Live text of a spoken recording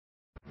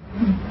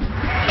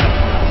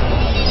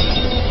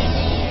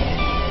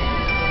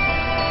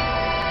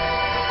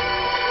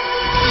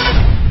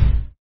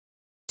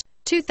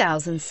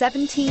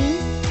2017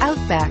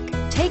 Outback.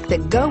 Take the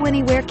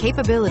go-anywhere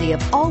capability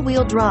of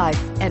all-wheel drive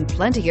and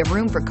plenty of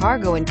room for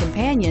cargo and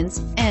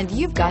companions, and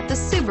you've got the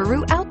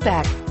Subaru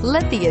Outback.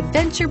 Let the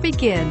adventure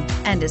begin,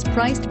 and is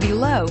priced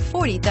below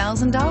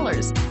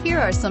 $40,000. Here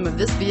are some of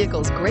this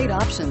vehicle's great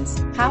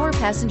options: power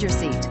passenger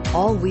seat,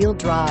 all-wheel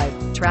drive,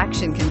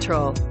 traction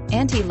control,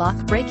 anti-lock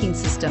braking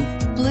system,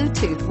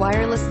 Bluetooth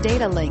wireless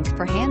data link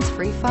for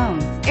hands-free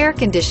phone, air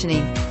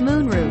conditioning,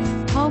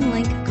 moonroof, home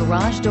link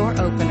garage door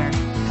opener,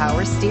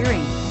 power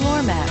steering,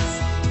 floor mats.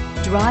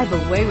 Drive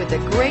away with a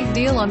great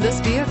deal on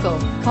this vehicle.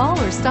 Call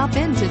or stop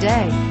in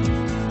today.